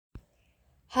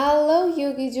Hello,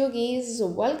 Yogi Jogis.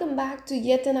 Welcome back to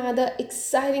yet another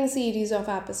exciting series of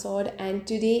episode, and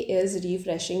today is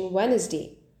Refreshing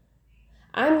Wednesday.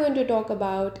 I'm going to talk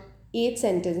about 8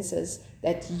 sentences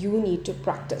that you need to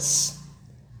practice.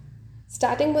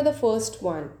 Starting with the first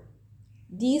one,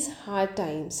 these hard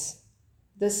times,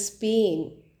 this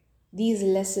pain, these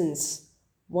lessons,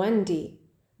 one day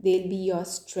they'll be your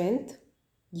strength,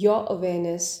 your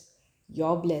awareness,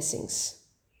 your blessings.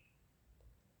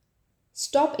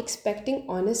 Stop expecting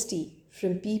honesty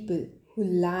from people who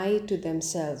lie to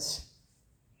themselves.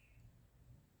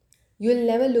 You'll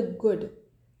never look good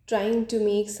trying to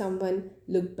make someone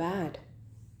look bad.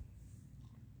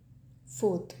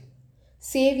 Fourth,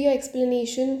 save your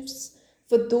explanations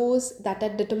for those that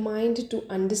are determined to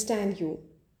understand you.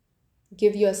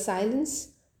 Give your silence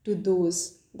to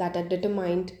those that are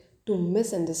determined to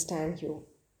misunderstand you.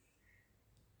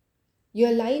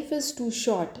 Your life is too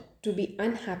short to be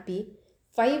unhappy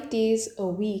 5 days a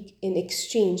week in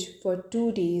exchange for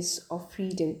 2 days of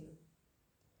freedom.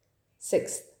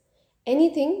 Sixth,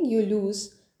 anything you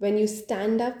lose when you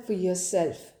stand up for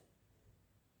yourself.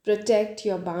 Protect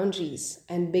your boundaries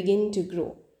and begin to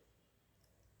grow.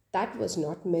 That was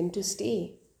not meant to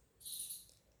stay.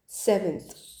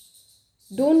 Seventh,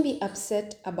 don't be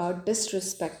upset about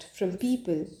disrespect from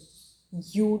people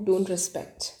you don't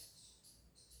respect.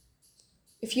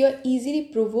 If you're easily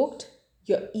provoked,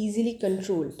 you're easily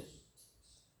controlled.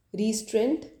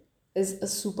 Restraint is a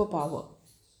superpower.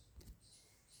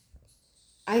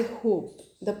 I hope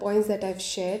the points that I've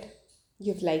shared,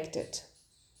 you've liked it.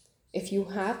 If you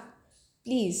have,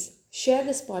 please share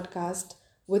this podcast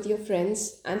with your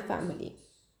friends and family.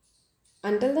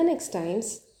 Until the next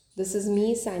times, this is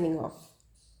me signing off.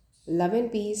 Love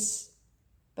and peace.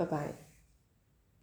 Bye bye.